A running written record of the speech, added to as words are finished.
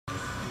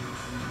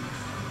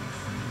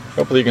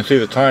Hopefully you can see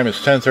the time is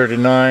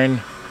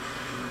 10:39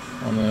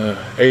 on the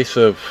 8th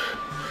of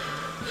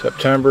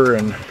September,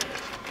 and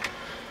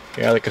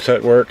yeah, the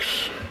cassette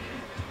works.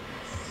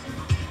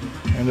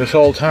 And this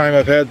whole time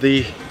I've had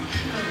the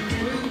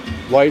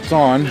lights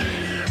on,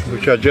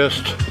 which I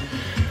just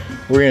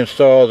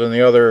reinstalled in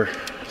the other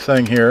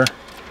thing here.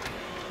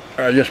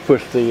 I just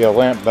pushed the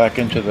lamp back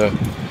into the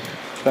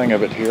thing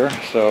of it here,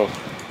 so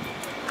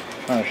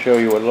I'm trying to show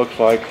you what it looks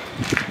like.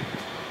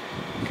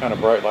 Kind of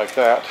bright like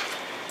that.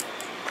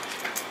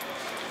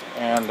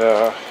 And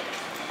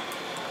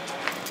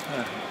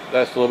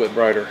that's a little bit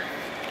brighter.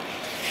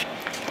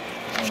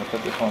 I'm going to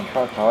put this on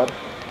tripod.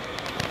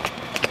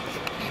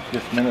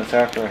 Just minutes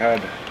after I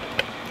had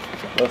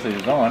both of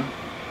these on.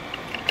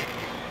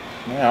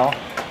 Now,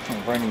 I'm going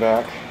to bring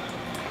back,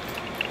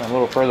 a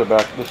little further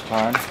back this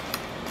time.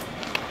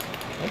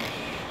 Oops.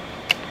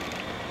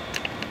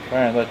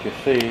 Try and let you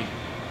see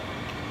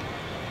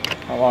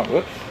how long,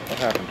 whoops, what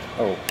happened?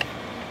 Oh.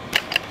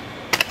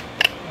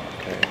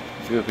 Okay,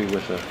 goofy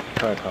with the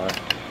tripod.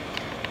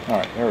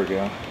 Alright, there we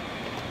go.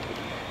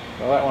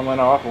 Well, that one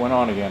went off and went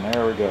on again.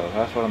 There we go.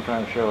 That's what I'm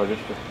trying to show.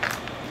 Just a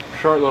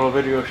short little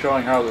video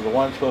showing how the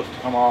one's supposed to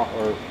come off,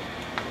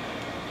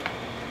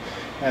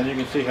 and you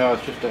can see how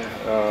it's just a,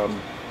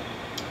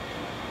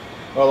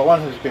 well, the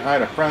one is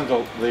behind a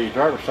Fresnel, the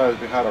driver's side is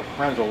behind a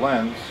Fresnel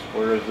lens,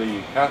 whereas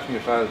the passenger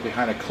side is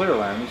behind a clear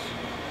lens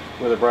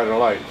with a brighter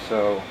light.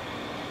 So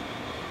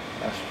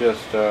that's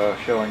just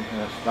showing,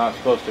 and it's not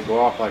supposed to go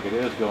off like it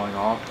is going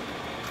off.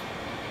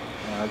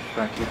 I'm just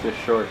trying to keep this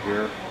short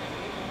here.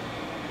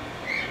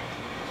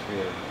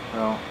 Here.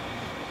 Well,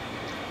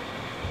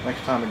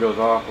 next time it goes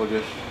off, we'll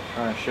just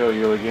try and show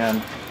you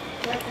again.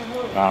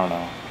 I don't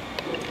know.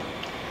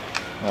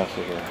 Let's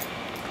see here.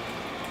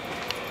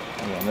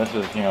 Again, this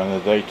is, you know, in the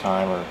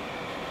daytime, or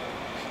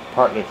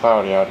partly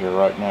cloudy out here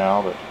right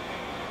now, but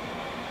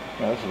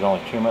yeah, this is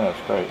only 2 minutes.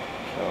 Great.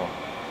 So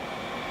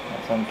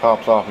that thing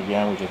pops off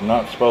again, which is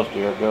not supposed to.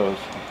 Here it goes.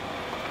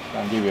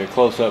 I'll give you a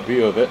close-up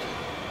view of it.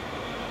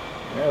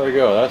 There we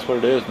go. That's what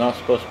it is. Not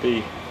supposed to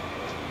be.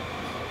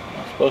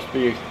 Supposed to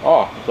be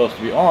off, supposed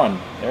to be on.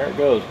 There it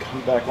goes,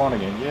 comes back on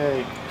again.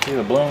 Yay! See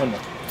the bloom in the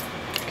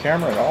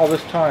camera, and all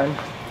this time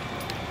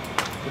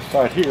this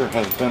side here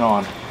has been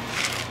on,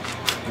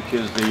 which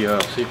is the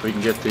see if we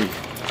can get the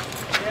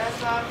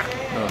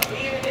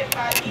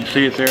you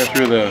see it there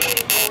through the,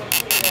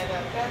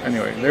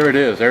 anyway, there it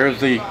is. There's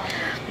the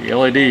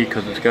LED,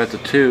 because it's got the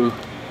 2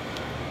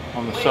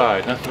 on the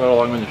side. That's about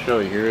all I'm going to show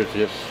you here. Is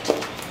just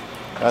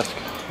that's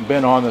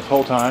been on this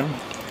whole time,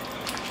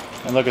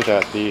 and look at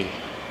that, the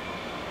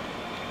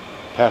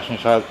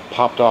passenger side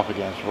popped off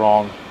again. It's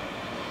wrong.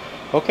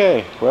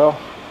 Okay, well,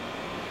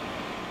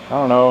 I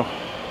don't know.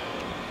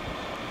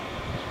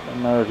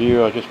 In my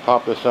review, I'll just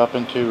pop this up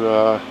into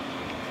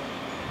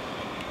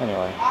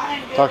anyway.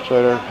 Talk to you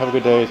later. Have a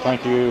good day.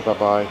 Thank you. Bye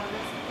bye.